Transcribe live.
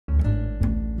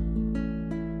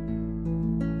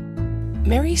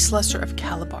Mary Slessor of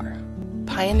Calabar,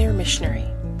 Pioneer Missionary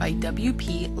by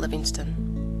W.P. Livingstone.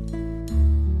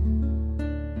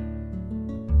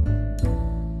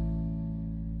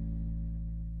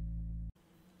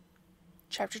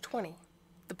 Chapter 20.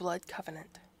 The Blood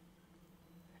Covenant.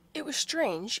 It was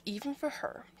strange, even for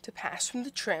her, to pass from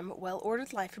the trim,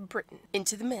 well-ordered life of Britain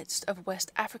into the midst of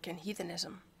West African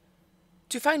heathenism.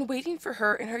 To find waiting for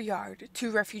her in her yard 2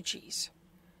 refugees,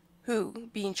 who,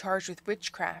 being charged with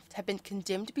witchcraft, had been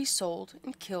condemned to be sold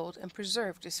and killed and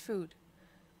preserved as food.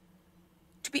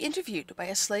 To be interviewed by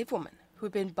a slave woman who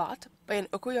had been bought by an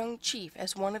Okoyong chief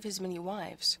as one of his many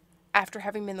wives, after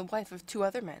having been the wife of 2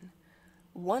 other men,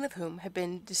 one of whom had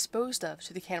been disposed of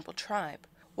to the cannibal tribe,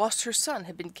 whilst her son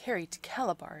had been carried to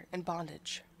Calabar in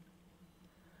bondage.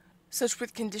 Such were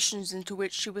the conditions into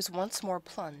which she was once more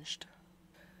plunged.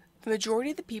 The majority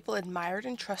of the people admired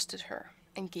and trusted her,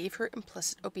 and gave her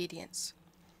implicit obedience.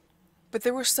 But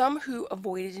there were some who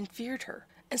avoided and feared her,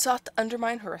 and sought to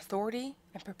undermine her authority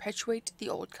and perpetuate the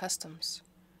old customs.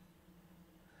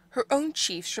 Her own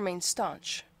chiefs remained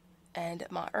staunch, and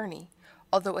Ma Ernie,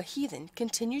 although a heathen,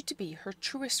 continued to be her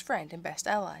truest friend and best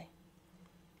ally.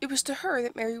 It was to her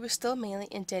that Mary was still mainly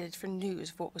indebted for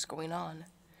news of what was going on.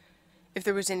 If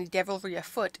there was any devilry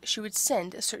afoot, she would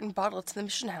send a certain bottle to the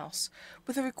mission house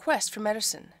with a request for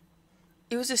medicine.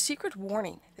 It was a secret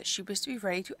warning that she was to be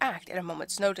ready to act at a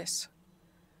moment's notice.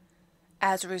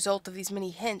 As a result of these many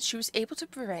hints, she was able to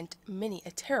prevent many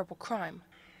a terrible crime.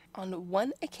 On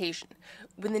one occasion,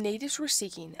 when the natives were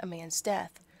seeking a man's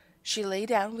death, she lay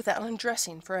down without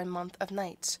undressing for a month of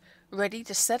nights, ready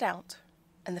to set out,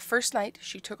 and the first night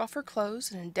she took off her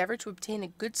clothes and endeavored to obtain a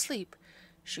good sleep,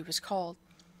 she was called,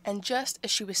 and just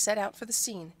as she was set out for the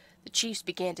scene, the chiefs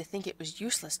began to think it was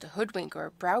useless to hoodwink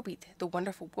or browbeat the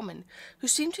wonderful woman who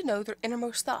seemed to know their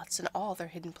innermost thoughts and all their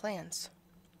hidden plans.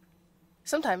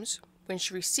 Sometimes, when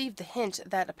she received the hint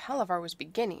that a palaver was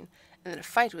beginning and that a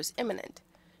fight was imminent,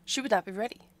 she would not be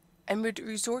ready, and would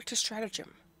resort to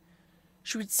stratagem.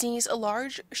 She would seize a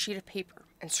large sheet of paper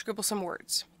and scribble some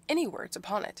words, any words,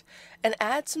 upon it, and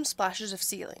add some splashes of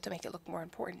sealing to make it look more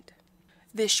important.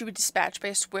 This she would dispatch by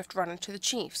a swift runner to the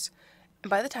chiefs, and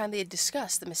by the time they had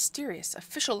discussed the mysterious,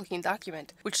 official-looking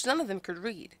document, which none of them could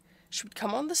read, she would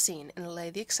come on the scene and allay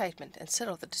the excitement and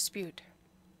settle the dispute.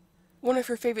 One of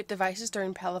her favorite devices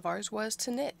during palavers was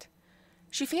to knit.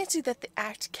 She fancied that the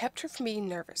act kept her from being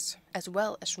nervous, as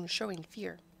well as from showing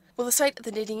fear, while the sight of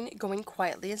the knitting going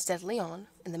quietly and steadily on,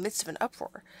 in the midst of an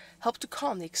uproar, helped to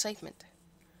calm the excitement.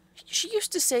 She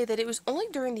used to say that it was only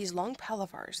during these long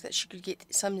palavers that she could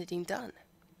get some knitting done.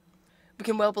 We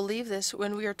can well believe this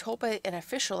when we are told by an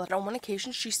official that on one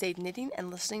occasion she stayed knitting and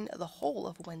listening the whole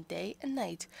of one day and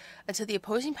night until the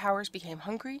opposing powers became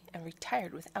hungry and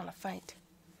retired without a fight.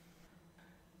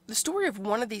 The story of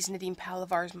one of these knitting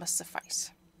palavers must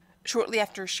suffice. Shortly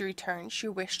after she returned, she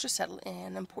wished to settle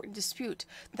an important dispute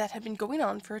that had been going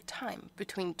on for a time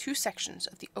between 2 sections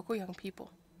of the Okoyong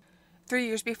people. 3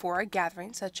 years before, a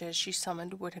gathering such as she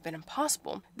summoned would have been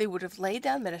impossible. They would have laid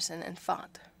down medicine and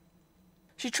fought.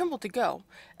 She trembled to go,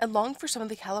 and longed for some of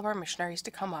the Calabar missionaries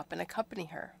to come up and accompany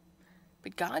her.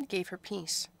 But God gave her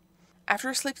peace. After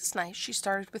a sleepless night, she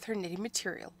started with her knitting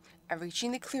material, and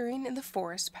reaching the clearing in the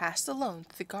forest, passed alone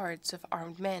through the guards of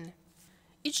armed men.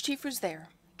 Each chief was there,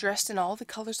 dressed in all the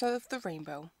colors of the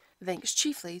rainbow, thanks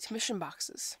chiefly to mission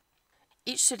boxes,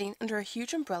 each sitting under a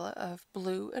huge umbrella of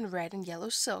blue and red and yellow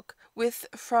silk, with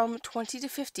from 20 to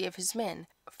 50 of his men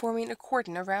forming a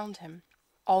cordon around him,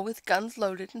 all with guns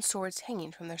loaded and swords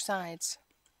hanging from their sides.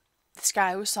 The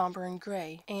sky was somber and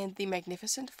gray, and the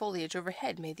magnificent foliage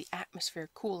overhead made the atmosphere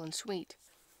cool and sweet.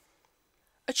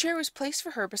 A chair was placed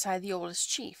for her beside the oldest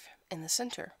chief, in the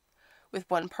center, with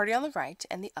one party on the right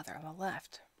and the other on the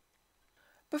left.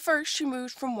 But first she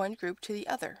moved from one group to the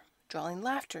other, drawing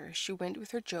laughter as she went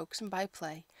with her jokes and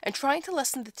byplay, and trying to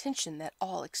lessen the tension that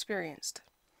all experienced.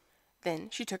 Then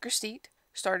she took her seat,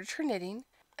 started her knitting,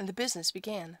 and the business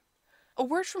began. A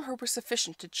word from her was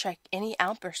sufficient to check any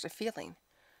outburst of feeling,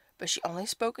 but she only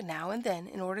spoke now and then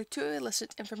in order to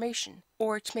elicit information,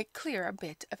 or to make clear a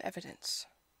bit of evidence.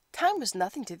 Time was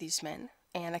nothing to these men,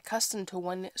 and accustomed to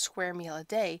 1 square meal a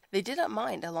day, they did not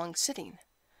mind a long sitting.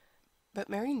 But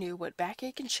Mary knew what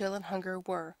backache and chill and hunger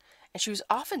were, and she was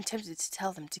often tempted to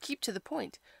tell them to keep to the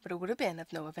point, but it would have been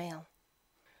of no avail.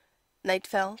 Night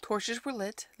fell, torches were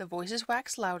lit, the voices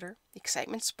waxed louder, the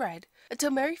excitement spread,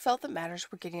 until Mary felt that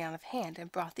matters were getting out of hand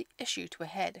and brought the issue to a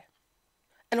head.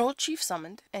 An old chief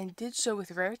summoned, and did so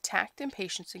with rare tact and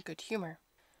patience and good humor.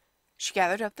 She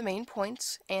gathered up the main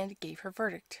points and gave her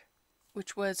verdict,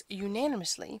 which was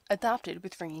unanimously adopted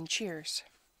with ringing cheers.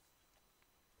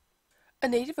 A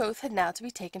native oath had now to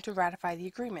be taken to ratify the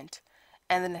agreement,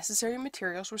 and the necessary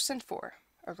materials were sent for: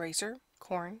 a razor,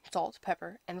 corn, salt,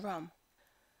 pepper, and rum.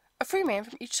 A free man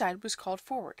from each side was called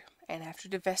forward, and after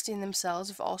divesting themselves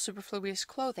of all superfluous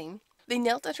clothing, they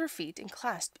knelt at her feet and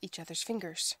clasped each other's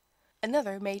fingers.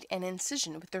 Another made an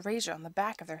incision with the razor on the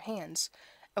back of their hands,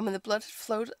 and when the blood had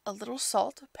flowed, a little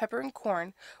salt, pepper, and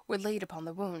corn were laid upon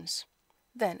the wounds.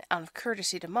 Then, out of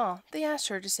courtesy to Ma, they asked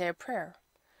her to say a prayer.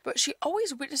 But she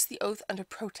always witnessed the oath under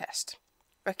protest,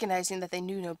 recognizing that they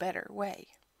knew no better way,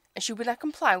 and she would not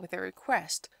comply with their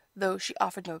request, though she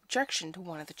offered no objection to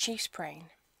one of the chiefs praying.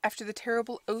 After the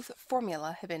terrible oath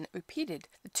formula had been repeated,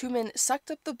 the two men sucked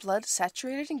up the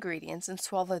blood-saturated ingredients and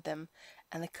swallowed them,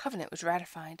 and the covenant was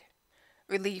ratified.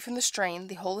 Relieved from the strain,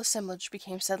 the whole assemblage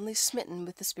became suddenly smitten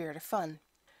with the spirit of fun.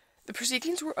 The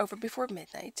proceedings were over before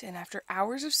midnight, and after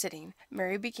hours of sitting,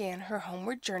 Mary began her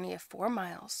homeward journey of 4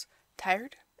 miles,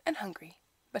 tired and hungry,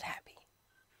 but happy.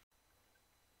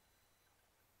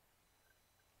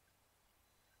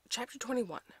 Chapter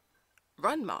 21.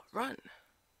 Run, Ma, run!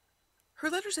 Her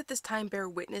letters at this time bear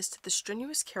witness to the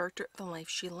strenuous character of the life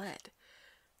she led.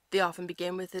 They often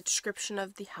begin with a description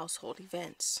of the household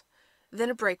events. Then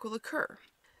a break will occur.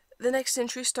 The next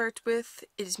entry starts with,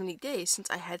 "It is many days since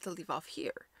I had to leave off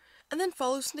here," and then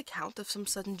follows an account of some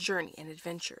sudden journey and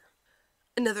adventure.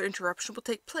 Another interruption will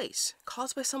take place,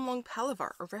 caused by some long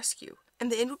palaver or rescue,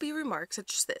 and the end will be a remark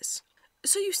such as this: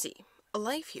 "So you see, a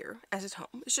life here, as at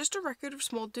home, is just a record of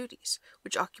small duties,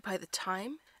 which occupy the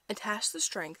time and task the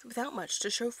strength without much to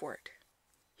show for it.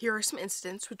 Here are some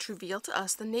incidents which reveal to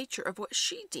us the nature of what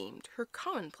she deemed her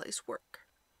commonplace work."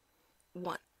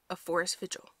 1. A forest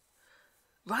vigil.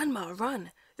 "Run, Ma,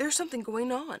 run! There's something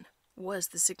going on," was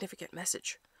the significant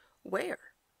message.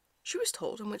 Where? She was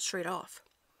told and went straight off.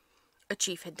 A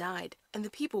chief had died, and the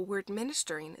people were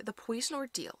administering the poison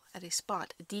ordeal at a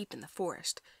spot deep in the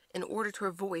forest, in order to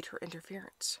avoid her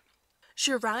interference.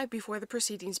 She arrived before the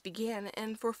proceedings began,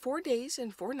 and for 4 days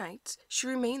and 4 nights she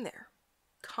remained there,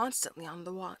 constantly on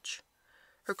the watch.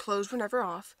 Her clothes were never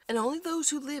off, and only those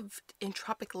who lived in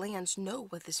tropic lands know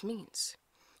what this means.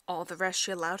 All the rest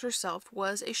she allowed herself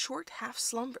was a short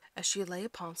half-slumber as she lay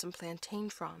upon some plantain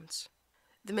fronds.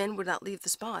 The men would not leave the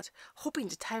spot, hoping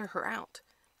to tire her out,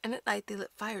 and at night they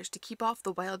lit fires to keep off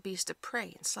the wild beasts of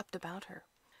prey and slept about her.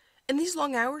 In these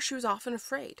long hours she was often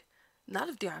afraid, not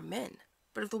of the armed men,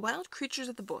 but of the wild creatures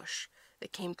of the bush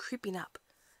that came creeping up,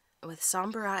 and with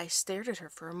somber eyes stared at her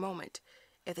for a moment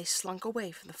ere they slunk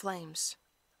away from the flames.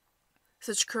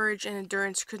 Such courage and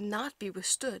endurance could not be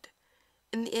withstood.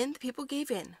 In the end the people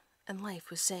gave in, and life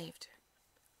was saved.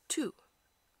 2.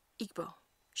 Igbo.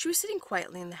 She was sitting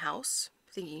quietly in the house,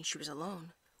 thinking she was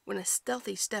alone, when a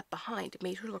stealthy step behind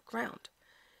made her look round.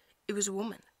 It was a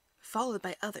woman, followed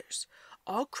by others,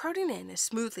 all crowding in as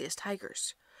smoothly as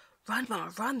tigers. "Run,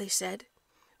 Ma, run," they said.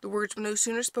 The words were no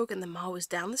sooner spoken than Ma was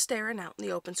down the stair and out in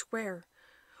the open square,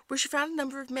 where she found a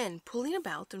number of men pulling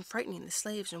about and frightening the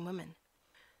slaves and women.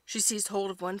 She seized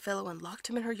hold of one fellow and locked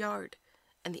him in her yard,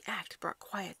 and the act brought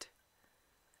quiet.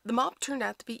 The mob turned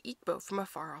out to be Igbo from a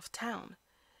far-off town,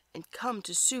 and come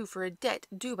to sue for a debt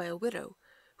due by a widow,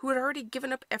 who had already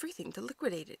given up everything to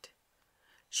liquidate it.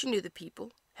 She knew the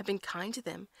people, had been kind to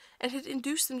them, and had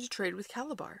induced them to trade with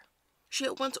Calabar. She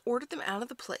at once ordered them out of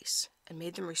the place, and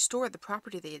made them restore the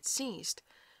property they had seized,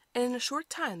 and in a short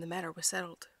time the matter was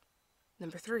settled.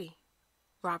 3.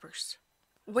 Robbers.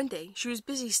 One day she was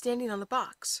busy standing on the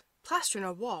box, plastering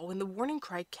a wall, when the warning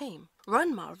cry came,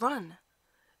 "Run, Ma, run!"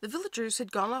 The villagers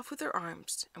had gone off with their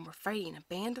arms, and were fighting a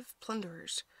band of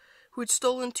plunderers, who had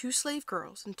stolen 2 slave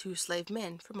girls and 2 slave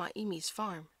men from Maimi's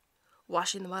farm.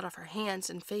 Washing the mud off her hands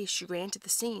and face, she ran to the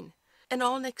scene, and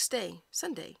all next day,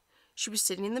 Sunday, she was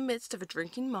sitting in the midst of a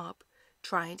drinking mob,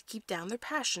 trying to keep down their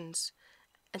passions,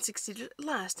 and succeeded at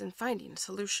last in finding a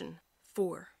solution.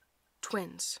 4.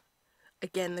 Twins.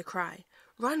 Again the cry,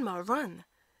 "Run, Ma, run!"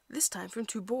 this time from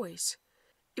 2 boys.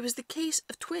 It was the case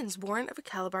of twins born of a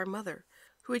Calabar mother,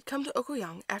 who had come to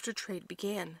Okoyong after trade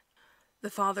began. The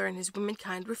father and his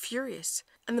womenkind were furious,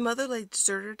 and the mother lay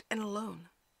deserted and alone.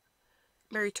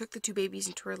 Mary took the 2 babies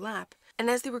into her lap, and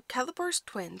as they were Calabar's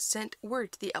twins, sent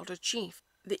word to the elder chief.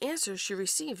 The answer she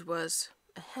received was,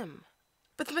 "Ahem."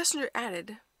 But the messenger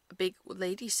added, a big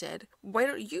lady said, "Why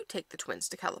don't you take the twins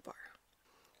to Calabar?"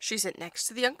 She sent next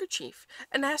to the younger chief,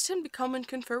 and asked him to come and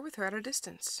confer with her at a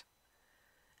distance.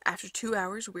 After 2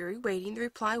 hours' weary waiting, the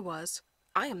reply was,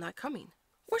 "I am not coming.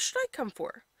 What should I come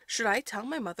for? Should I tell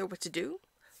my mother what to do?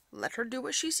 Let her do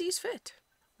what she sees fit."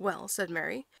 "Well," said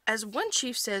Mary, "as one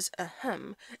chief says,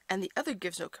 'Ahem,' and the other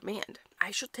gives no command,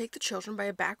 I shall take the children by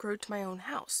a back road to my own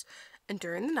house, and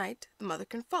during the night the mother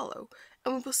can follow,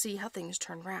 and we will see how things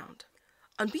turn round."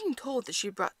 On being told that she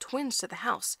had brought twins to the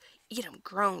house, Edom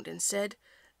groaned and said,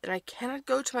 "Then I cannot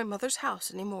go to my mother's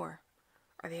house any more."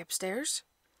 "Are they upstairs?"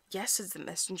 "Yes," said the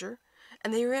messenger,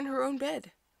 "and they are in her own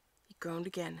bed." He groaned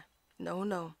again. "No,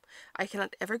 no, I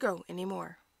cannot ever go any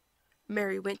more."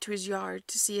 Mary went to his yard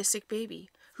to see a sick baby,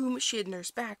 whom she had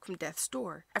nursed back from death's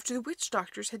door, after the witch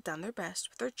doctors had done their best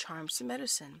with their charms and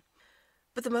medicine.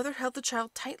 But the mother held the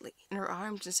child tightly in her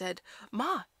arms and said,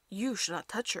 "Ma, you shall not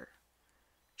touch her."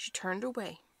 She turned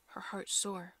away, her heart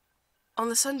sore. On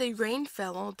the Sunday rain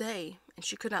fell all day, and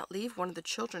she could not leave one of the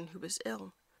children who was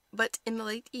ill. But in the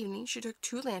late evening she took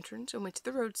 2 lanterns and went to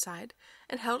the roadside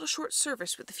and held a short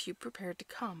service with the few prepared to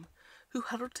come, who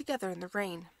huddled together in the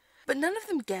rain. But none of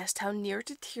them guessed how near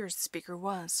to tears the speaker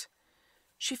was.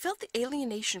 She felt the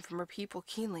alienation from her people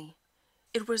keenly.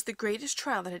 It was the greatest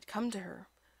trial that had come to her,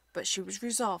 but she was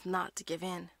resolved not to give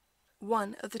in.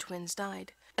 One of the twins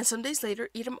died, and some days later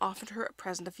Edom offered her a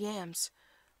present of yams,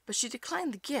 but she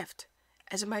declined the gift,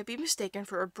 as it might be mistaken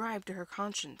for a bribe to her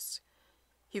conscience.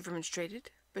 He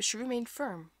remonstrated, but she remained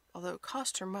firm, although it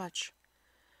cost her much.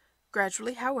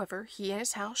 Gradually, however, he and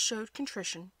his house showed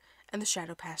contrition, and the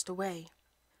shadow passed away.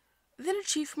 Then a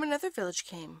chief from another village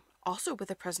came, also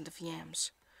with a present of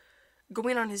yams.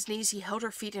 Going on his knees, he held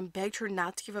her feet and begged her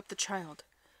not to give up the child.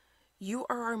 "You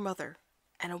are our mother,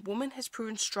 and a woman has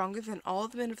proven stronger than all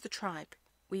the men of the tribe.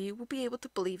 We will be able to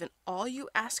believe in all you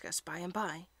ask us by and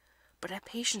by, but have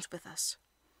patience with us."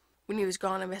 When he was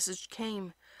gone, a message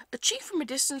came. "A chief from a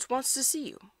distance wants to see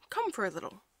you. Come for a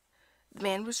little." The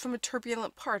man was from a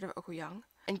turbulent part of Okoyong,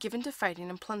 and given to fighting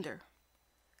and plunder.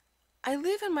 "I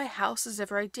live in my house as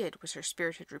ever I did," was her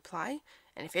spirited reply,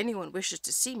 "and if anyone wishes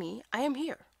to see me, I am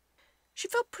here." She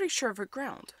felt pretty sure of her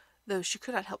ground, though she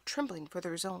could not help trembling for the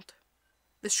result.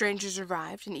 The strangers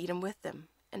arrived, and Edom with them,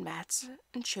 and mats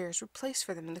and chairs were placed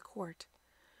for them in the court.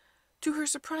 To her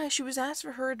surprise, she was asked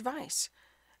for her advice,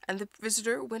 and the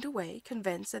visitor went away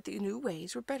convinced that the new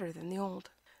ways were better than the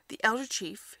old. The elder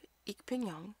chief,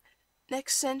 Okoyong,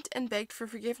 next sent and begged for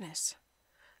forgiveness.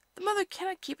 "The mother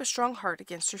cannot keep a strong heart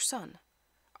against her son.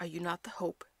 Are you not the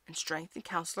hope and strength and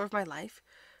counselor of my life?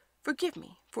 Forgive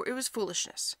me, for it was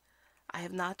foolishness. I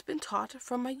have not been taught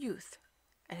from my youth,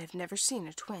 and have never seen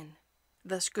a twin."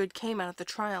 Thus good came out of the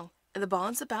trial, and the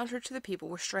bonds that bound her to the people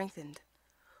were strengthened.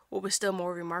 What was still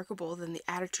more remarkable than the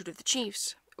attitude of the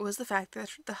chiefs was the fact that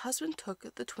the husband took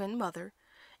the twin mother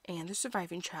and the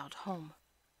surviving child home.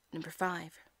 Number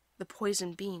 5. The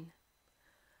Poisoned Bean.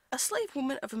 A slave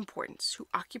woman of importance who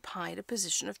occupied a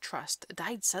position of trust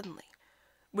died suddenly.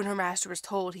 When her master was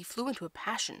told, he flew into a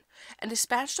passion and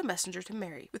dispatched a messenger to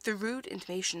Mary with the rude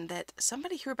intimation that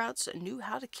somebody hereabouts knew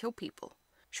how to kill people.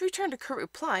 She returned a curt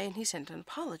reply, and he sent an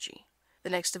apology. The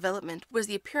next development was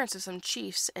the appearance of some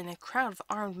chiefs and a crowd of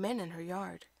armed men in her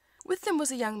yard. With them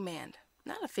was a young man,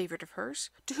 not a favorite of hers,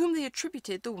 to whom they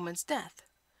attributed the woman's death.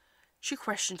 She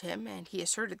questioned him, and he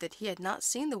asserted that he had not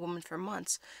seen the woman for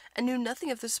months, and knew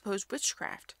nothing of the supposed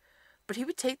witchcraft. But he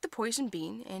would take the poisoned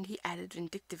bean, and he added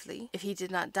vindictively, if he did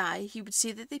not die, he would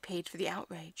see that they paid for the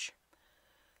outrage.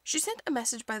 She sent a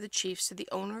message by the chiefs to the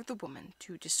owner of the woman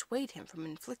to dissuade him from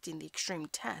inflicting the extreme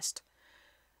test.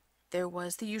 There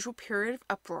was the usual period of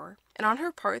uproar, and on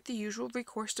her part the usual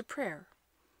recourse to prayer.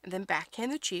 And then back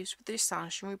came the chiefs with the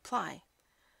astonishing reply,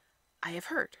 "I have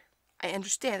heard. I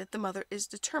understand that the mother is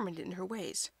determined in her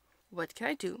ways. What can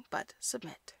I do but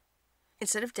submit?"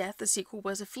 Instead of death, the sequel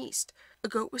was a feast. A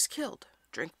goat was killed,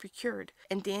 drink procured,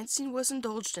 and dancing was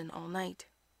indulged in all night.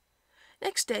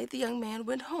 Next day, the young man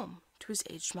went home to his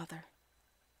aged mother.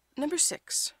 Number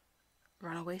 6.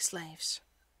 Runaway Slaves.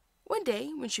 One day,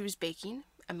 when she was baking,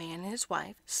 a man and his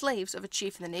wife, slaves of a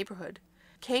chief in the neighborhood,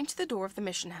 came to the door of the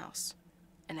mission house,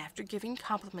 and after giving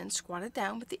compliments, squatted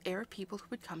down with the air of people who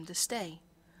had come to stay.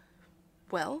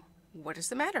 "Well, what is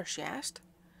the matter?" she asked.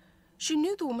 She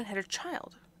knew the woman had a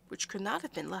child, which could not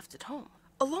have been left at home.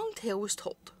 A long tale was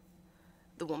told.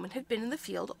 The woman had been in the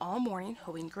field all morning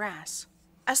hoeing grass.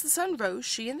 As the sun rose,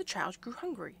 she and the child grew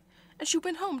hungry, and she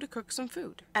went home to cook some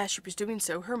food. As she was doing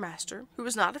so, her master, who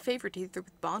was not a favorite either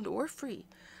with bond or free,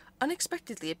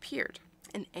 unexpectedly appeared,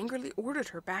 and angrily ordered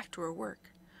her back to her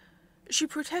work. She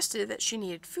protested that she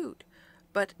needed food,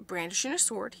 but brandishing a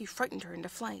sword, he frightened her into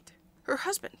flight. Her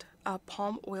husband, a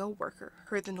palm oil worker,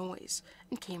 heard the noise,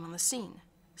 and came on the scene,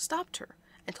 stopped her,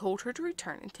 and told her to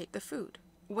return and take the food.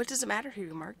 "What does it matter?" he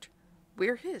remarked.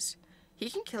 "We're his. He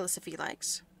can kill us if he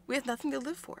likes. We have nothing to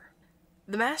live for."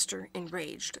 The master,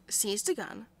 enraged, seized a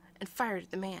gun and fired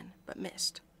at the man, but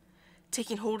missed.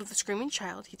 Taking hold of the screaming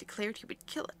child, he declared he would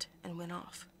kill it, and went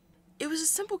off. It was a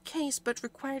simple case, but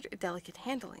required a delicate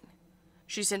handling.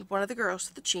 She sent one of the girls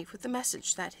to the chief with the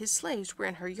message that his slaves were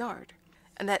in her yard,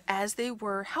 and that as they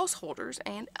were householders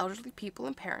and elderly people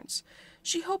and parents,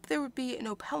 she hoped there would be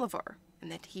no palaver,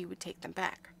 and that he would take them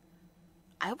back.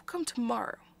 "I will come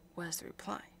tomorrow," was the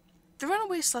reply. The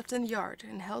runaways slept in the yard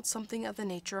and held something of the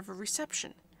nature of a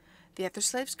reception, the other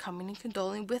slaves coming and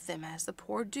condoling with them as the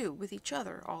poor do with each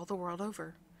other all the world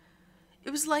over. It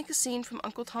was like a scene from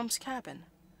Uncle Tom's Cabin.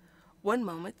 One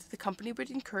moment the company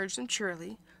would encourage them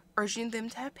cheerily, urging them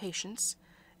to have patience.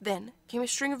 Then came a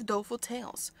string of doleful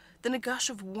tales, then a gush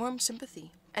of warm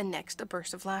sympathy, and next a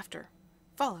burst of laughter,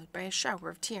 followed by a shower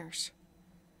of tears.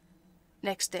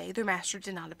 Next day their master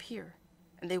did not appear,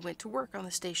 and they went to work on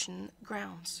the station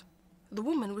grounds. The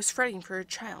woman was fretting for her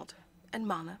child, and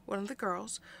Mana, one of the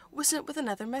girls, was sent with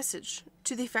another message,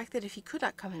 to the effect that if he could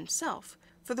not come himself,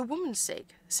 for the woman's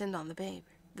sake, send on the babe.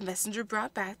 The messenger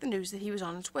brought back the news that he was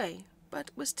on his way,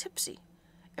 but was tipsy,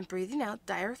 and breathing out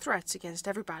dire threats against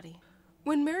everybody.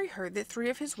 When Mary heard that 3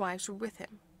 of his wives were with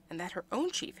him, and that her own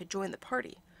chief had joined the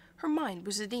party, her mind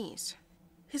was at ease.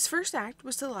 His first act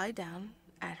was to lie down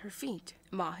at her feet.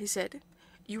 "Ma," he said,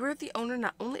 "you are the owner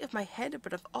not only of my head,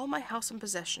 but of all my house and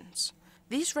possessions.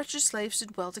 These wretched slaves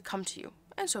did well to come to you,"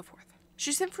 and so forth.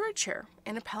 She sent for a chair,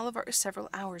 and a palaver of several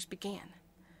hours began.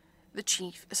 The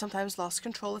chief sometimes lost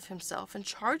control of himself and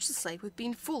charged the slave with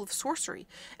being full of sorcery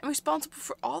and responsible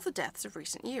for all the deaths of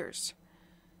recent years.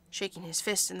 Shaking his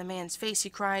fist in the man's face, he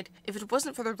cried, "If it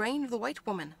wasn't for the reign of the white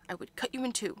woman, I would cut you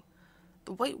in two.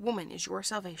 The white woman is your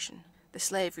salvation." The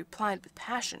slave replied with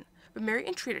passion, but Mary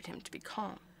entreated him to be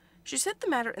calm. She set the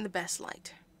matter in the best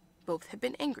light. Both had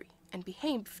been angry, and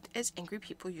behaved as angry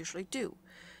people usually do,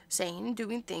 saying and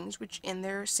doing things which in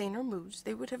their saner moods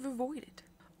they would have avoided.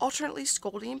 Alternately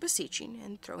scolding and beseeching,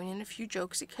 and throwing in a few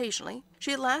jokes occasionally,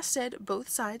 she at last said both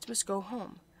sides must go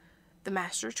home, the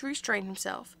master to restrain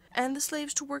himself, and the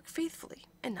slaves to work faithfully,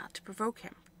 and not to provoke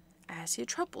him, as he had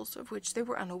troubles of which they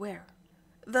were unaware.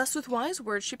 Thus with wise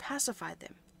words she pacified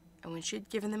them, and when she had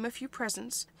given them a few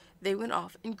presents, they went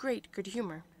off in great good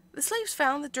humor. The slaves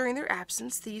found that during their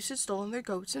absence thieves had stolen their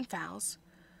goats and fowls,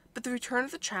 but the return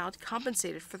of the child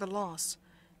compensated for the loss,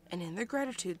 and in their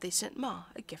gratitude they sent Ma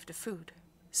a gift of food.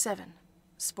 7.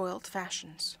 Spoiled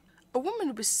fashions. A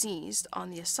woman was seized on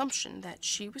the assumption that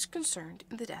she was concerned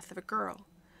in the death of a girl,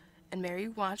 and Mary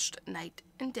watched night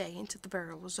and day until the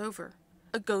burial was over.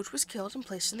 A goat was killed and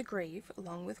placed in the grave,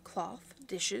 along with cloth,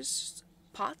 dishes,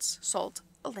 pots, salt,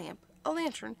 a lamp, a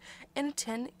lantern, and a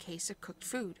tin case of cooked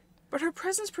food. But her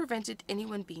presence prevented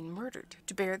anyone being murdered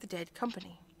to bear the dead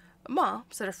company. "Ma,"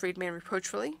 said a freedman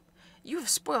reproachfully, "you have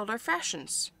spoiled our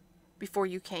fashions. Before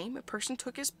you came, a person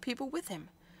took his people with him.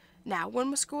 Now one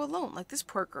must go alone, like this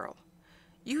poor girl.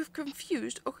 You have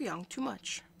confused Okoyong too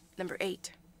much."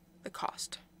 8. The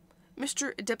cost.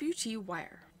 Mr. W.T.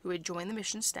 Wire, who had joined the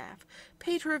mission staff,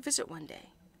 paid her a visit one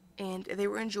day, and they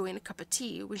were enjoying a cup of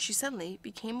tea when she suddenly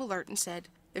became alert and said,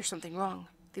 "There's something wrong.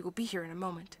 They will be here in a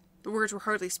moment." The words were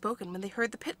hardly spoken when they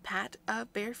heard the pit-pat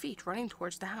of bare feet running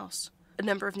towards the house. A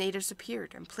number of natives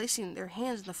appeared, and placing their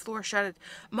hands on the floor, shouted,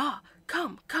 "Ma,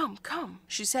 come, come, come,"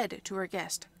 she said to her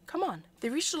guest. "Come on." They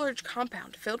reached a large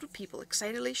compound filled with people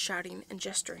excitedly shouting and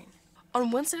gesturing.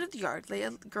 On one side of the yard lay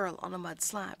a girl on a mud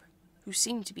slab, who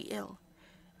seemed to be ill,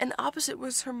 and opposite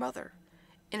was her mother,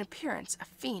 in appearance a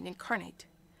fiend incarnate.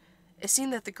 It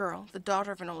seemed that the girl, the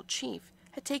daughter of an old chief,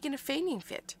 had taken a fainting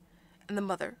fit, and the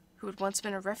mother, who had once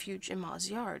been a refuge in Ma's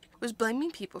yard, was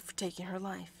blaming people for taking her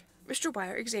life. Mr.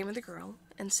 Wire examined the girl,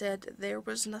 and said there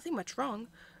was nothing much wrong,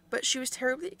 but she was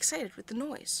terribly excited with the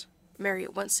noise. Mary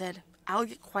at once said, "I'll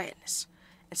get quietness,"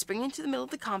 and springing into the middle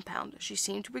of the compound, she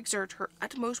seemed to exert her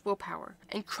utmost willpower,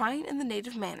 and crying in the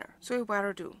native manner, "Soy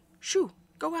waradu, shoo,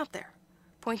 go out there,"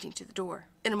 pointing to the door.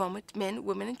 In a moment, men,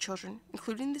 women, and children,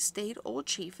 including the staid old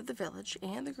chief of the village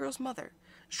and the girl's mother,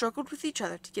 struggled with each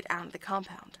other to get out of the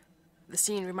compound. The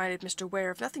scene reminded Mr.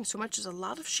 Ware of nothing so much as a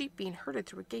lot of sheep being herded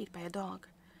through a gate by a dog.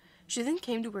 She then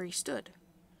came to where he stood.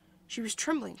 She was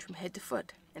trembling from head to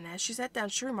foot, and as she sat down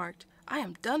she remarked, "I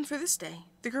am done for this day."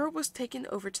 The girl was taken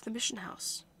over to the mission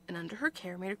house, and under her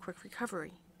care made a quick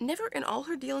recovery. Never in all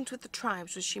her dealings with the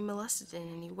tribes was she molested in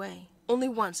any way. Only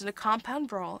once in a compound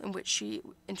brawl in which she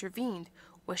intervened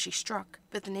was she struck,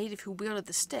 but the native who wielded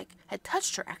the stick had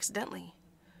touched her accidentally.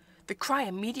 The cry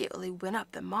immediately went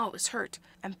up that Ma was hurt,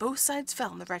 and both sides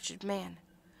fell on the wretched man,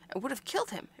 and would have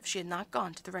killed him if she had not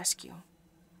gone to the rescue.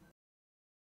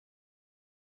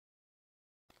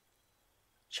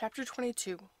 Chapter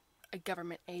 22. A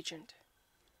Government Agent.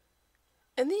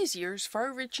 In these years,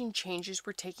 far-reaching changes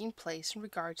were taking place in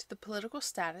regard to the political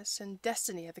status and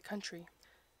destiny of the country.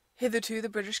 Hitherto the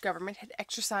British government had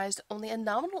exercised only a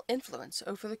nominal influence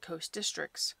over the coast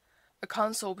districts. A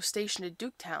consul was stationed at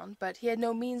Duketown, but he had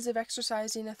no means of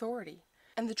exercising authority,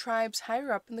 and the tribes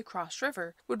higher up in the Cross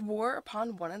River would war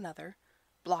upon one another,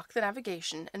 block the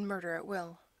navigation, and murder at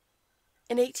will.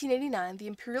 In 1889 the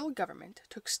imperial government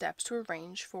took steps to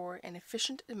arrange for an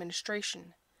efficient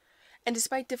administration, and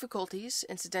despite difficulties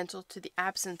incidental to the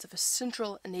absence of a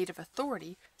central native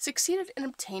authority, succeeded in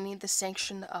obtaining the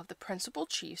sanction of the principal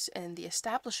chiefs in the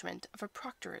establishment of a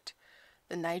proctorate,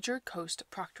 the Niger Coast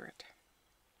Proctorate.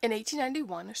 In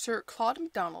 1891, Sir Claude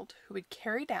MacDonald, who had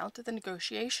carried out the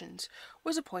negotiations,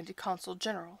 was appointed consul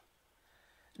general.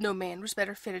 No man was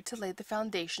better fitted to lay the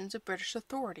foundations of British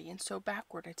authority in so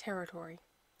backward a territory.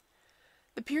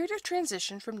 The period of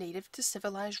transition from native to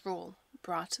civilized rule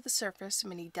brought to the surface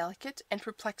many delicate and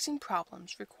perplexing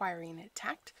problems requiring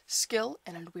tact, skill,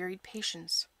 and unwearied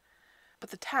patience.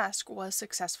 But the task was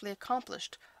successfully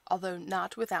accomplished, although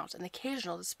not without an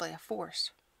occasional display of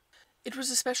force. It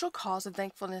was a special cause of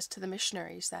thankfulness to the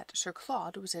missionaries that Sir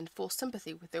Claude was in full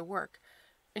sympathy with their work,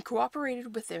 and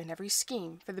cooperated with them in every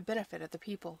scheme for the benefit of the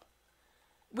people.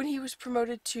 When he was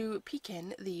promoted to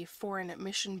Pekin, the Foreign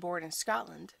Mission Board in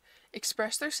Scotland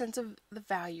expressed their sense of the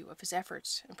value of his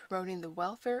efforts in promoting the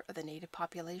welfare of the native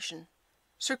population.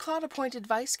 Sir Claude appointed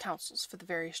vice-consuls for the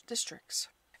various districts,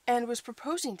 and was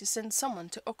proposing to send someone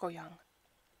to Okoyong.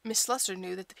 Miss Slessor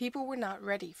knew that the people were not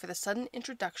ready for the sudden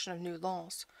introduction of new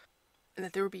laws, and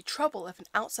that there would be trouble if an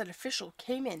outside official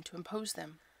came in to impose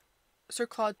them. Sir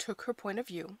Claude took her point of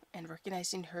view, and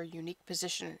recognizing her unique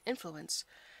position and influence,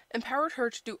 empowered her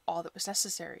to do all that was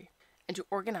necessary, and to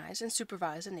organize and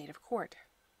supervise a native court.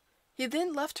 He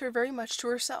then left her very much to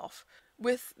herself,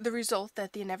 with the result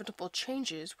that the inevitable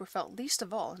changes were felt least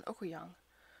of all in Okoyong,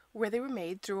 where they were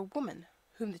made through a woman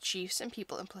whom the chiefs and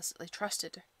people implicitly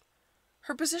trusted.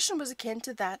 Her position was akin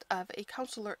to that of a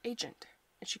consular agent,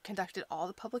 and she conducted all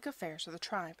the public affairs of the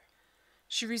tribe.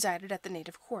 She resided at the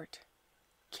native court.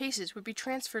 Cases would be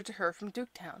transferred to her from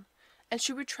Duketown, and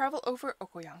she would travel over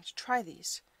Okoyong to try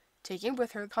these, taking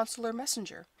with her the consular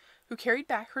messenger, who carried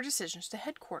back her decisions to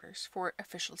headquarters for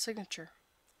official signature.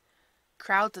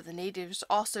 Crowds of the natives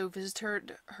also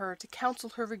visited her to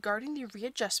counsel her regarding the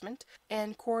readjustment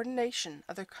and coordination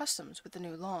of their customs with the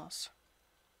new laws,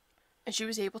 and she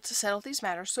was able to settle these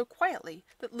matters so quietly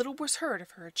that little was heard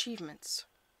of her achievements.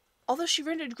 Although she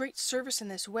rendered great service in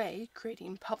this way,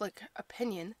 creating public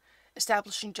opinion,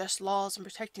 establishing just laws, and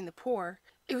protecting the poor,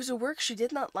 it was a work she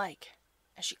did not like,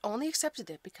 and she only accepted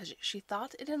it because she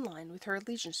thought it in line with her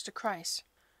allegiance to Christ.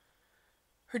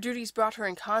 Her duties brought her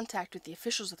in contact with the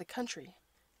officials of the country.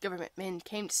 Government men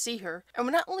came to see her, and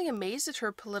were not only amazed at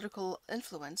her political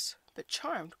influence, but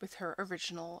charmed with her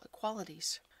original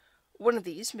qualities. One of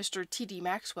these, Mr. T.D.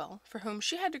 Maxwell, for whom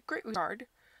she had a great regard,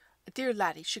 "a dear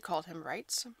laddie," she called him,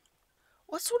 writes,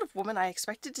 "What sort of woman I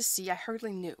expected to see I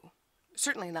hardly knew.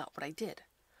 Certainly not what I did.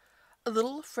 A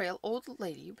little frail old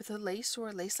lady with a lace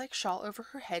or lace-like shawl over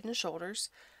her head and shoulders,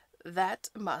 that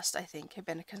must, I think, have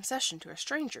been a concession to a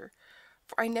stranger,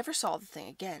 for I never saw the thing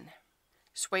again.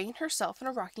 Swaying herself in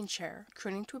a rocking chair,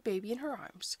 crooning to a baby in her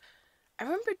arms, I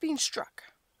remembered being struck,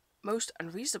 most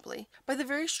unreasonably, by the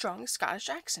very strong Scottish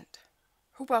accent.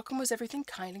 Her welcome was everything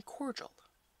kind and cordial.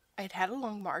 I had had a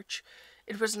long march,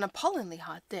 it was an appallingly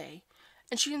hot day,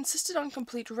 and she insisted on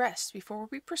complete rest before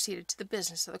we proceeded to the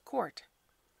business of the court.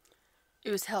 It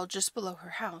was held just below her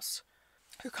house.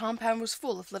 Her compound was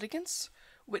full of litigants,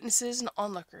 witnesses, and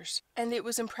onlookers, and it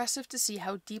was impressive to see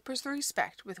how deep was the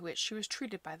respect with which she was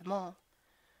treated by them all.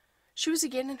 She was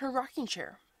again in her rocking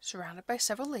chair, surrounded by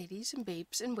several ladies and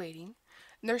babes in waiting,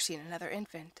 nursing another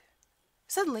infant.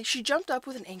 Suddenly she jumped up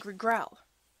with an angry growl.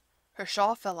 Her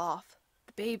shawl fell off.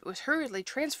 The babe was hurriedly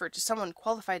transferred to someone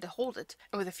qualified to hold it,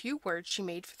 and with a few words she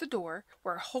made for the door,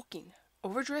 where a hulking,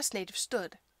 overdressed native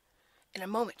stood. In a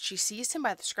moment she seized him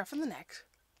by the scruff of the neck,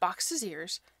 boxed his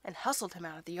ears, and hustled him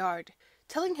out of the yard,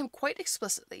 telling him quite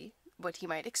explicitly what he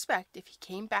might expect if he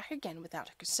came back again without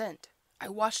her consent. I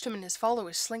watched him and his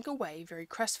followers slink away, very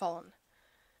crestfallen.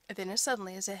 And then as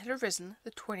suddenly as it had arisen,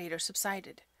 the tornado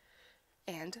subsided,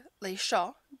 and, lace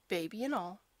shawl, baby and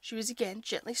all, she was again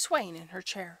gently swaying in her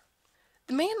chair.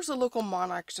 The man was a local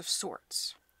monarch of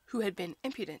sorts, who had been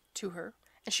impudent to her,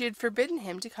 and she had forbidden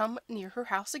him to come near her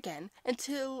house again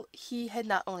until he had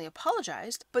not only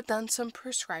apologized, but done some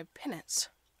prescribed penance.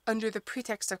 Under the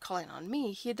pretext of calling on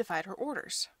me, he had defied her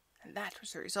orders, and that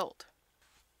was the result.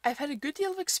 I have had a good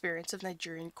deal of experience of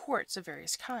Nigerian courts of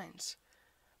various kinds,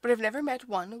 but I have never met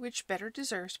one which better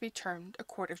deserves to be termed a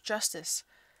court of justice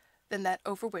than that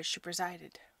over which she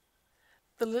presided.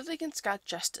 The litigants got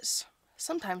justice,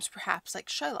 sometimes perhaps like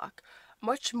Shylock,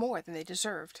 much more than they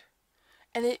deserved,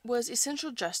 and it was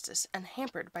essential justice and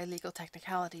hampered by legal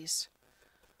technicalities.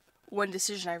 One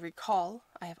decision I recall,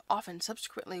 I have often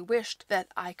subsequently wished that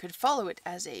I could follow it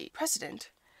as a precedent.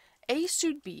 A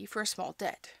sued B for a small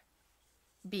debt.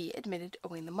 B admitted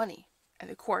owing the money, and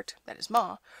the court, that is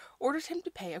Ma, ordered him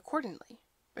to pay accordingly.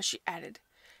 But she added,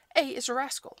 A is a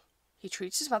rascal. He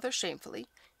treats his mother shamefully,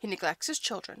 he neglects his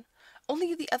children.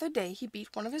 Only the other day he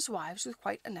beat one of his wives with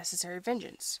quite unnecessary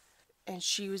vengeance. And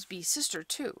she was B's sister,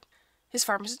 too. His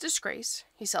farm is a disgrace,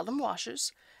 he seldom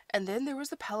washes, and then there was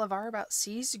the palaver about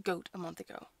C's goat a month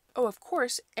ago. Oh, of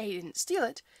course, A didn't steal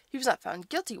it. He was not found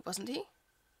guilty, wasn't he?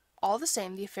 All the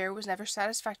same, the affair was never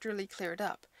satisfactorily cleared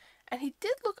up, and he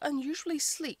did look unusually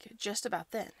sleek just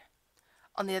about then.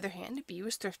 On the other hand, B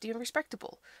was thrifty and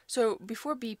respectable, so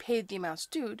before B paid the amounts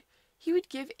due, he would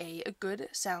give A a good,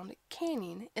 sound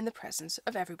caning in the presence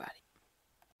of everybody.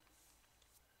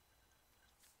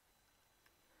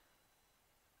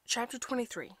 Chapter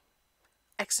 23.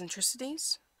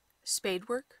 Eccentricities,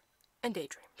 Spadework, and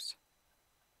Daydreams.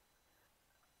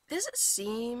 Does it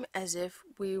seem as if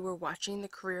we were watching the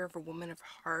career of a woman of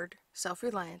hard,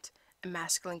 self-reliant, and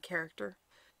masculine character,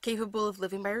 capable of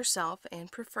living by herself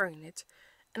and preferring it,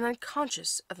 and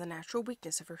unconscious of the natural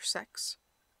weakness of her sex?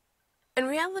 In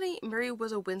reality, Mary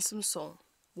was a winsome soul,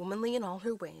 womanly in all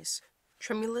her ways,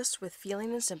 tremulous with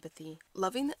feeling and sympathy,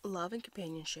 loving love and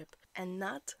companionship, and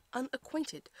not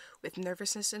unacquainted with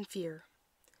nervousness and fear.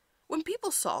 When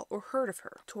people saw or heard of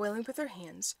her toiling with her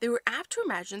hands, they were apt to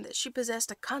imagine that she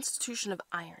possessed a constitution of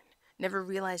iron, never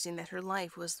realizing that her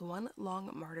life was one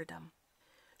long martyrdom.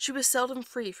 She was seldom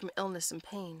free from illness and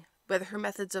pain. Whether her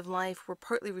methods of life were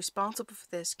partly responsible for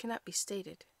this cannot be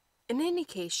stated. In any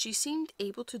case, she seemed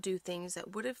able to do things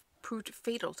that would have proved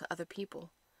fatal to other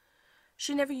people.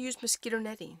 She never used mosquito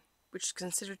netting, which is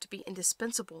considered to be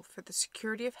indispensable for the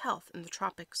security of health in the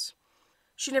tropics.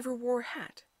 She never wore a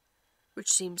hat,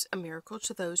 which seems a miracle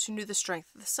to those who knew the strength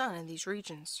of the sun in these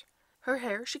regions. Her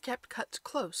hair she kept cut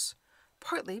close,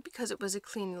 partly because it was a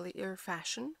cleanlier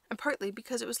fashion, and partly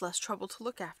because it was less trouble to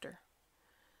look after.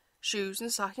 Shoes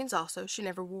and stockings also she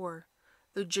never wore,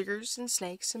 though jiggers and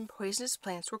snakes and poisonous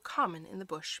plants were common in the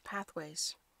bush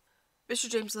pathways. Mr.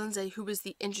 James Lindsay, who was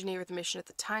the engineer of the mission at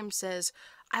the time, says,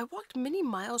 I walked many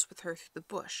miles with her through the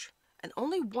bush, and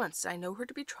only once did I know her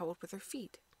to be troubled with her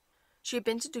feet. She had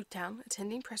been to Duketown,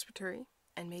 attending presbytery,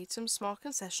 and made some small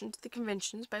concession to the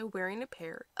conventions by wearing a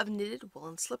pair of knitted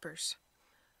woolen slippers.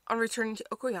 On returning to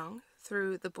Okoyong,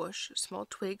 through the bush, small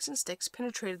twigs and sticks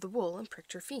penetrated the wool and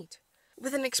pricked her feet.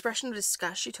 With an expression of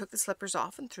disgust, she took the slippers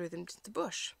off and threw them into the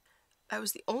bush. That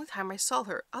was the only time I saw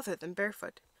her other than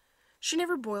barefoot. She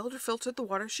never boiled or filtered the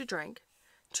water she drank,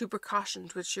 two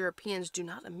precautions which Europeans do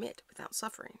not omit without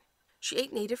suffering. She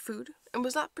ate native food, and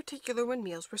was not particular when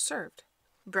meals were served.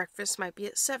 Breakfast might be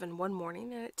at 7 one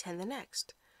morning and at 10 the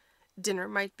next. Dinner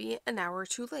might be an hour or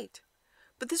two late,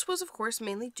 but this was of course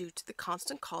mainly due to the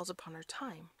constant calls upon her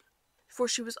time, for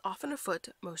she was often afoot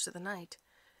most of the night,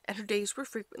 and her days were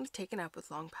frequently taken up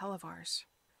with long palavers.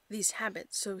 These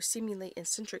habits, so seemingly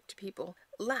eccentric to people,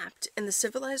 lapped in the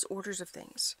civilized orders of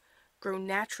things, grown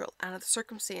natural out of the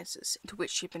circumstances into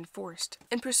which she had been forced,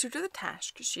 in pursuit of the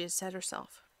task she had set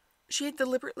herself. She had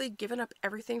deliberately given up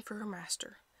everything for her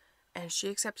master, and she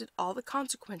accepted all the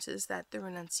consequences that the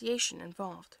renunciation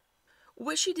involved.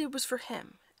 What she did was for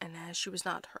him, and as she was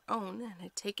not her own, and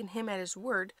had taken him at his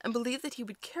word, and believed that he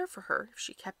would care for her if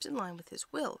she kept in line with his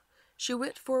will, she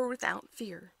went forward without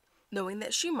fear, knowing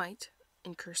that she might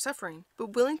incur suffering,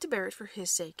 but willing to bear it for his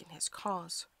sake and his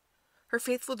cause. Her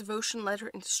faithful devotion led her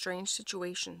into strange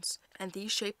situations, and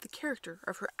these shaped the character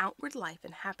of her outward life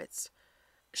and habits.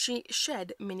 She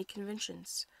shed many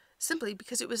conventions, simply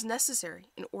because it was necessary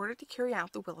in order to carry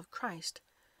out the will of Christ.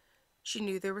 She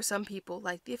knew there were some people,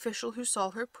 like the official who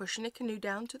saw her pushing a canoe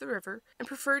down to the river, and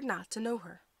preferred not to know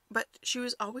her. But she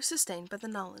was always sustained by the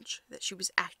knowledge that she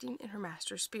was acting in her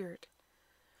Master's spirit.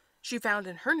 She found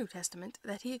in her New Testament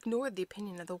that he ignored the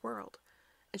opinion of the world,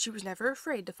 and she was never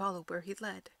afraid to follow where he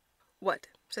led. What,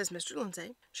 says Mr.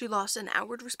 Lindsay, she lost in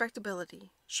outward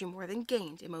respectability, she more than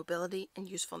gained in mobility and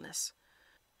usefulness.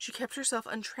 She kept herself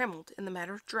untrammeled in the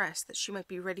matter of dress that she might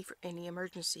be ready for any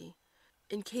emergency.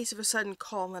 In case of a sudden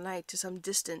call in the night to some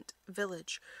distant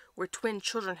village where twin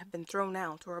children had been thrown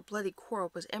out or a bloody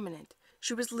quarrel was imminent,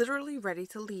 she was literally ready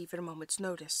to leave at a moment's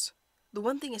notice. The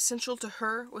one thing essential to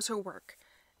her was her work,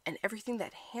 and everything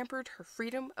that hampered her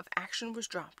freedom of action was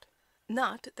dropped.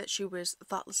 Not that she was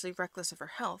thoughtlessly reckless of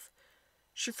her health.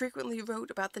 She frequently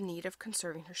wrote about the need of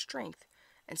conserving her strength,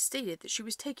 and stated that she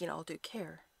was taking all due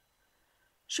care.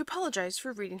 She apologized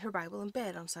for reading her Bible in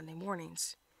bed on Sunday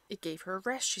mornings. It gave her a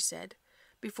rest, she said,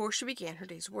 before she began her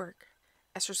day's work.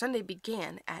 As her Sunday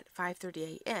began at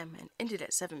 5:30 a.m. and ended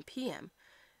at 7 p.m.,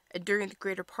 and during the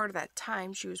greater part of that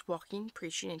time she was walking,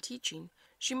 preaching, and teaching,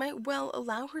 she might well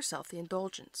allow herself the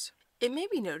indulgence. It may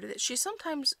be noted that she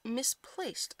sometimes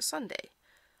misplaced Sunday.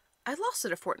 "I lost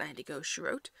it a fortnight ago," she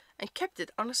wrote, "and kept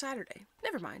it on a Saturday.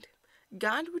 Never mind.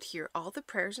 God would hear all the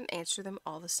prayers and answer them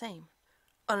all the same."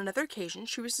 On another occasion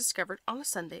she was discovered on a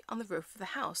Sunday on the roof of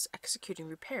the house executing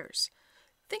repairs,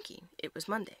 thinking it was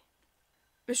Monday.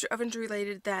 Mr. Ovens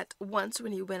related that once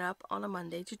when he went up on a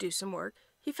Monday to do some work,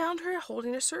 he found her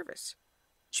holding a service.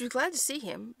 She was glad to see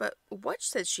him, but what,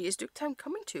 said she, is Duketown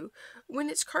coming to when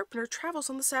its carpenter travels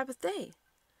on the Sabbath day?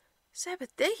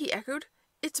 "Sabbath day," he echoed.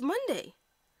 "It's Monday."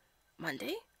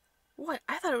 "Monday? Why,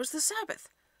 I thought it was the Sabbath."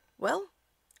 "Well,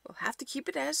 we'll have to keep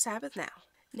it as Sabbath now."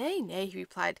 "Nay, nay," he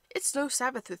replied, "it's no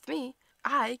Sabbath with me.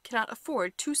 I cannot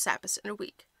afford 2 Sabbaths in a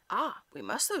week." "Ah, we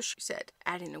must though," she said,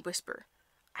 adding in a whisper,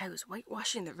 "I was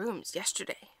whitewashing the rooms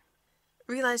yesterday."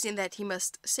 Realizing that he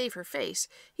must save her face,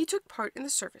 he took part in the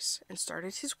service and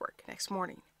started his work next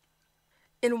morning.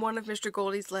 In one of Mr.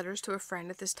 Goldie's letters to a friend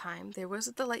at this time there was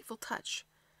a delightful touch.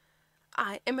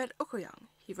 "I am at Okoyong,"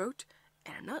 he wrote,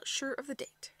 "and am not sure of the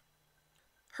date."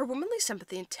 Her womanly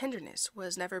sympathy and tenderness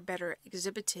was never better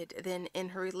exhibited than in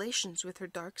her relations with her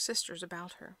dark sisters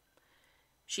about her.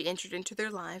 She entered into their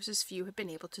lives as few had been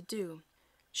able to do.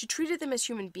 She treated them as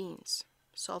human beings,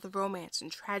 saw the romance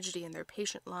and tragedy in their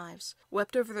patient lives,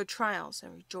 wept over their trials,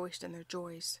 and rejoiced in their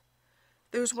joys.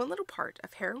 There was one little part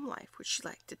of harem life which she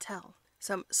liked to tell.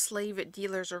 Some slave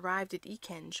dealers arrived at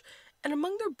Ekenge, and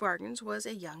among their bargains was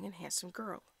a young and handsome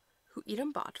girl, who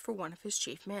Edom bought for one of his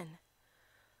chief men.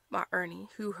 Ma Ernie,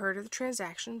 who heard of the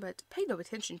transaction but paid no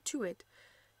attention to it,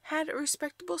 had a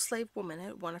respectable slave woman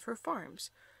at one of her farms,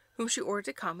 whom she ordered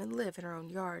to come and live in her own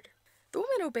yard. The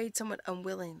woman obeyed somewhat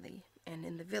unwillingly, and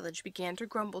in the village began to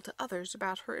grumble to others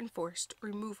about her enforced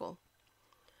removal.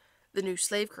 The new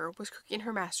slave girl was cooking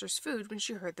her master's food when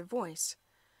she heard the voice.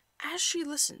 As she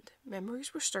listened,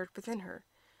 memories were stirred within her,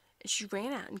 and she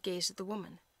ran out and gazed at the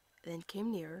woman, then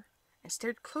came nearer and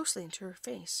stared closely into her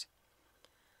face.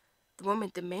 The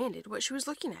woman demanded what she was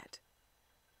looking at.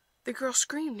 The girl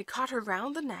screamed and caught her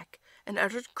round the neck and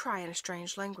uttered a cry in a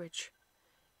strange language.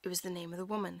 It was the name of the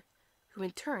woman, who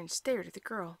in turn stared at the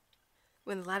girl.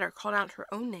 When the latter called out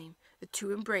her own name, the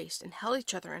two embraced and held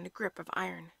each other in a grip of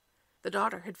iron. The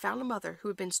daughter had found a mother who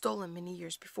had been stolen many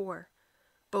years before.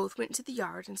 Both went into the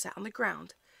yard and sat on the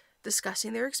ground,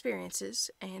 discussing their experiences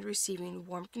and receiving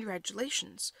warm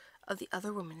congratulations of the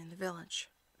other women in the village.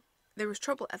 There was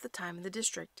trouble at the time in the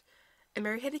district, and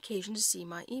Mary had occasion to see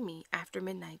Ma Emi after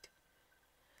midnight.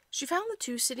 She found the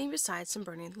two sitting beside some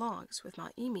burning logs, with Ma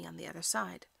Emi on the other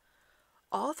side,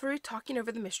 all three talking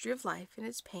over the mystery of life and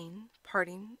its pain,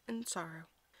 parting, and sorrow.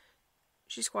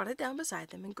 She squatted down beside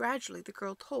them, and gradually the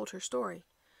girl told her story,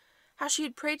 how she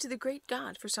had prayed to the great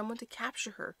God for someone to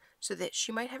capture her so that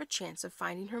she might have a chance of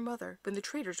finding her mother when the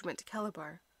traders went to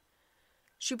Calabar.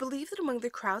 She believed that among the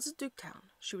crowds at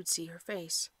Duketown she would see her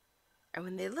face, and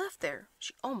when they left there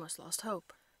she almost lost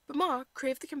hope. But Ma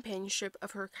craved the companionship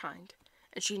of her kind,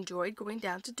 and she enjoyed going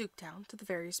down to Duketown to the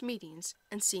various meetings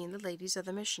and seeing the ladies of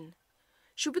the mission.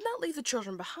 She would not leave the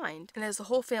children behind, and as the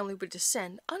whole family would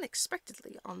descend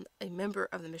unexpectedly on a member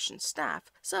of the mission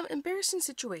staff, some embarrassing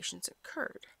situations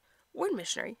occurred. One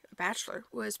missionary, a bachelor,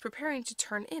 was preparing to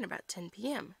turn in about 10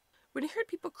 p.m. when he heard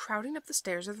people crowding up the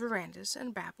stairs of the verandas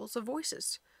and babbles of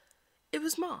voices. It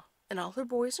was Ma, and all her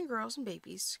boys and girls and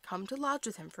babies, come to lodge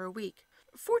with him for a week.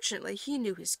 Fortunately, he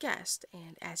knew his guest,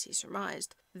 and, as he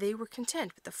surmised, they were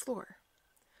content with the floor.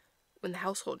 When the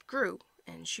household grew,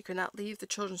 and she could not leave the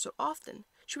children so often,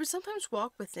 she would sometimes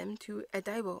walk with them to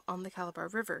Adaibo on the Calabar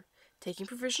River, taking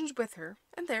provisions with her,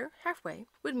 and there, halfway,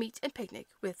 would meet and picnic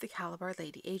with the Calabar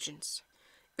lady agents.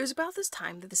 It was about this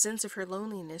time that the sense of her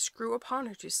loneliness grew upon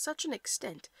her to such an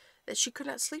extent that she could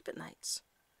not sleep at nights.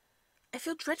 "I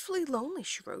feel dreadfully lonely,"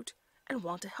 she wrote, "and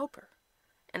want to help her,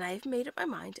 and I have made up my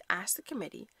mind to ask the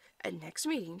committee at next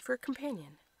meeting for a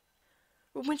companion."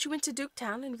 But when she went to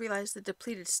Duketown and realized the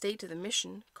depleted state of the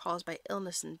mission, caused by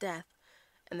illness and death,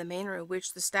 and the manner in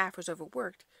which the staff was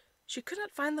overworked, she could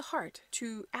not find the heart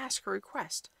to ask her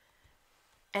request,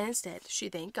 and instead she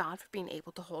thanked God for being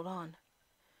able to hold on.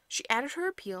 She added her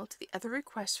appeal to the other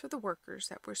requests for the workers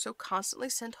that were so constantly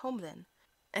sent home then,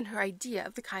 and her idea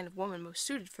of the kind of woman most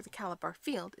suited for the Calabar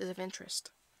field is of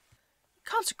interest.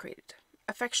 Consecrated,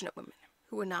 affectionate women,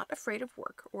 who were not afraid of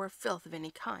work or of filth of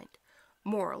any kind,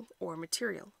 moral or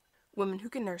material. Women who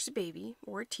can nurse a baby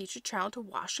or teach a child to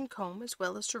wash and comb as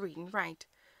well as to read and write.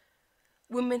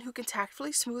 Women who can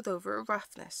tactfully smooth over a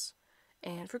roughness,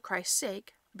 and for Christ's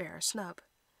sake bear a snub.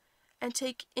 and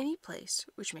take any place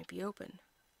which may be open.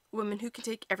 Women who can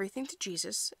take everything to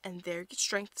Jesus, and there get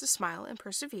strength to smile and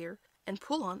persevere, and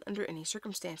pull on under any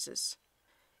circumstances.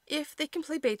 If they can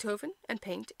play Beethoven, and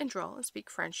paint, and draw, and speak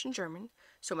French and German,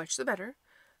 so much the better,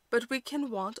 but we can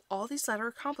want all these latter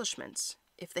accomplishments,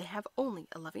 if they have only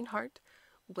a loving heart,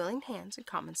 willing hands, and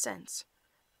common sense.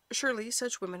 Surely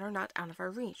such women are not out of our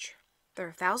reach. There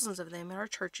are thousands of them in our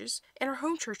churches, and our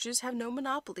home churches have no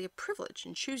monopoly of privilege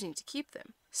in choosing to keep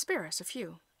them. Spare us a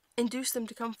few. Induce them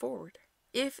to come forward.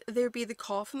 If there be the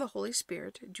call from the Holy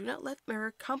Spirit, do not let mere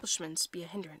accomplishments be a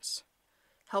hindrance.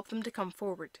 Help them to come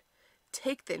forward.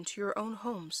 Take them to your own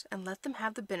homes, and let them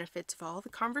have the benefits of all the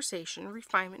conversation,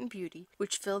 refinement, and beauty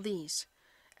which fill these,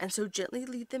 and so gently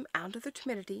lead them out of their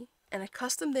timidity, and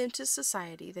accustom them to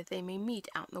society that they may meet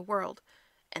out in the world,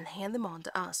 and hand them on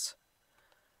to us.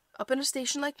 Up in a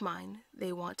station like mine,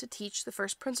 they want to teach the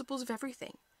first principles of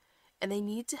everything, and they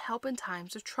need to help in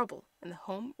times of trouble in the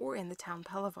home or in the town of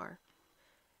Calabar.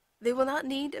 They will not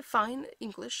need fine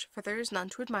English, for there is none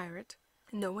to admire it.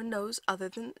 No one knows other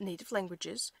than native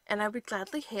languages, and I would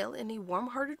gladly hail any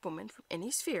warm-hearted woman from any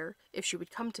sphere if she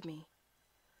would come to me.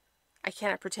 I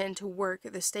cannot pretend to work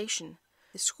at the station.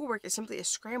 The schoolwork is simply a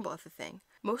scramble of the thing,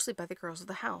 mostly by the girls of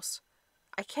the house.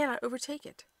 I cannot overtake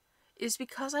it. It is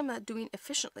because I am not doing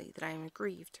efficiently that I am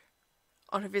aggrieved.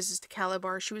 On her visits to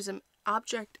Calabar, she was an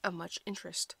object of much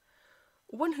interest.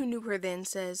 One who knew her then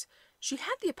says she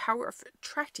had the power of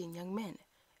attracting young men,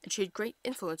 and she had great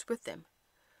influence with them.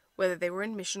 Whether they were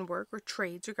in mission work or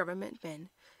trades or government men,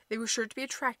 they were sure to be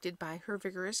attracted by her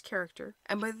vigorous character,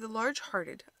 and by the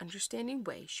large-hearted, understanding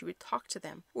way she would talk to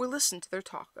them, or listen to their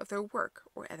talk of their work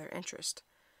or other interest.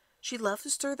 She loved to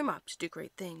stir them up to do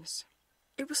great things.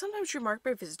 It was sometimes remarked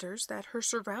by visitors that her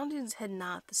surroundings had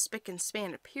not the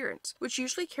spick-and-span appearance which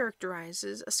usually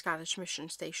characterizes a Scottish mission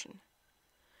station.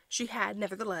 She had,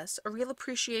 nevertheless, a real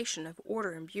appreciation of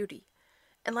order and beauty,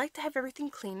 and liked to have everything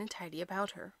clean and tidy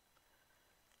about her.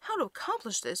 How to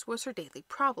accomplish this was her daily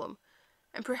problem,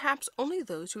 and perhaps only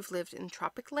those who have lived in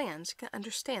tropic lands can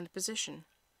understand the position.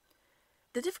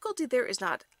 The difficulty there is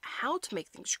not how to make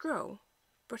things grow,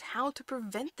 but how to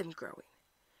prevent them growing.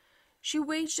 She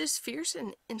waged as fierce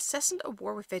and incessant a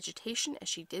war with vegetation as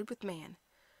she did with man,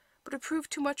 but it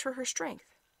proved too much for her strength.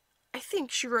 I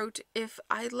think she wrote, if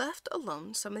I left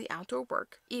alone some of the outdoor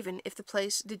work, even if the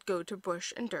place did go to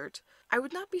bush and dirt, I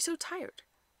would not be so tired,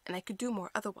 and I could do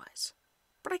more otherwise.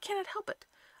 But I cannot help it.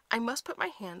 I must put my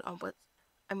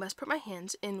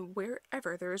hands in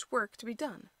wherever there is work to be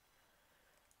done.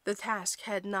 The task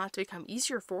had not become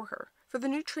easier for her, for the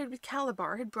new trade with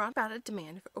Calabar had brought about a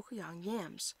demand for Okoyong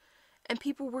yams, and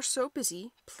people were so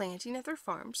busy planting at their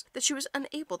farms that she was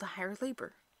unable to hire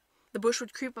labor. The bush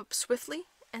would creep up swiftly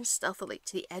and stealthily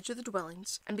to the edge of the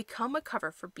dwellings and become a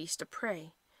cover for beasts of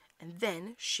prey, and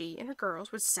then she and her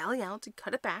girls would sally out to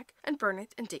cut it back and burn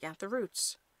it and dig out the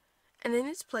roots, and in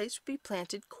its place would be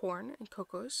planted corn and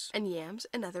cocoas and yams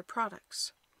and other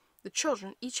products, the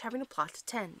children each having a plot to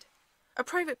tend. A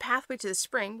private pathway to the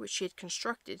spring, which she had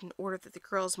constructed in order that the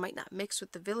girls might not mix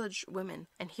with the village women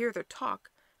and hear their talk,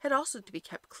 had also to be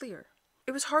kept clear.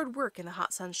 It was hard work in the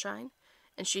hot sunshine,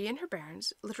 and she and her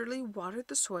bairns literally watered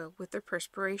the soil with their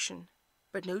perspiration,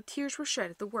 but no tears were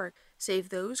shed at the work save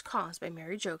those caused by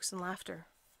merry jokes and laughter.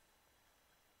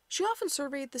 She often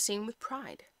surveyed the scene with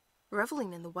pride,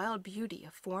 reveling in the wild beauty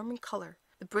of form and color,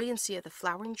 the brilliancy of the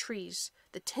flowering trees,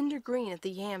 the tender green of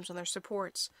the yams on their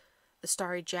supports, the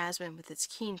starry jasmine with its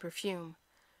keen perfume.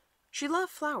 She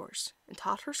loved flowers, and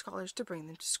taught her scholars to bring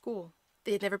them to school.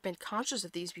 They had never been conscious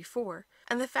of these before,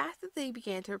 and the fact that they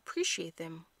began to appreciate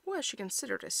them was, she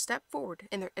considered, a step forward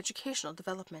in their educational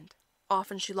development.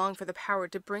 Often she longed for the power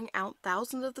to bring out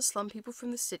thousands of the slum people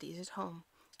from the cities at home,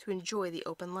 to enjoy the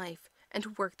open life, and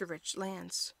to work the rich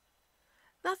lands.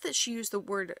 Not that she used the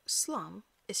word slum,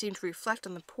 it seemed to reflect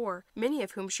on the poor, many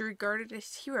of whom she regarded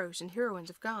as heroes and heroines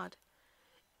of God.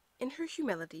 In her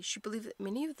humility, she believed that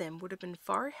many of them would have been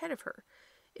far ahead of her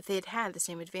if they had had the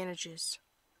same advantages.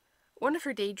 One of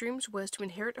her daydreams was to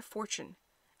inherit a fortune,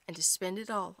 and to spend it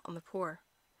all on the poor.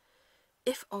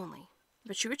 If only,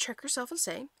 but she would check herself and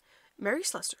say, Mary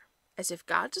Slessor, as if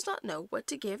God does not know what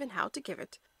to give and how to give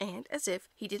it, and as if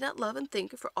he did not love and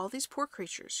think for all these poor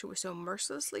creatures who were so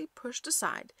mercilessly pushed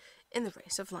aside in the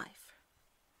race of life.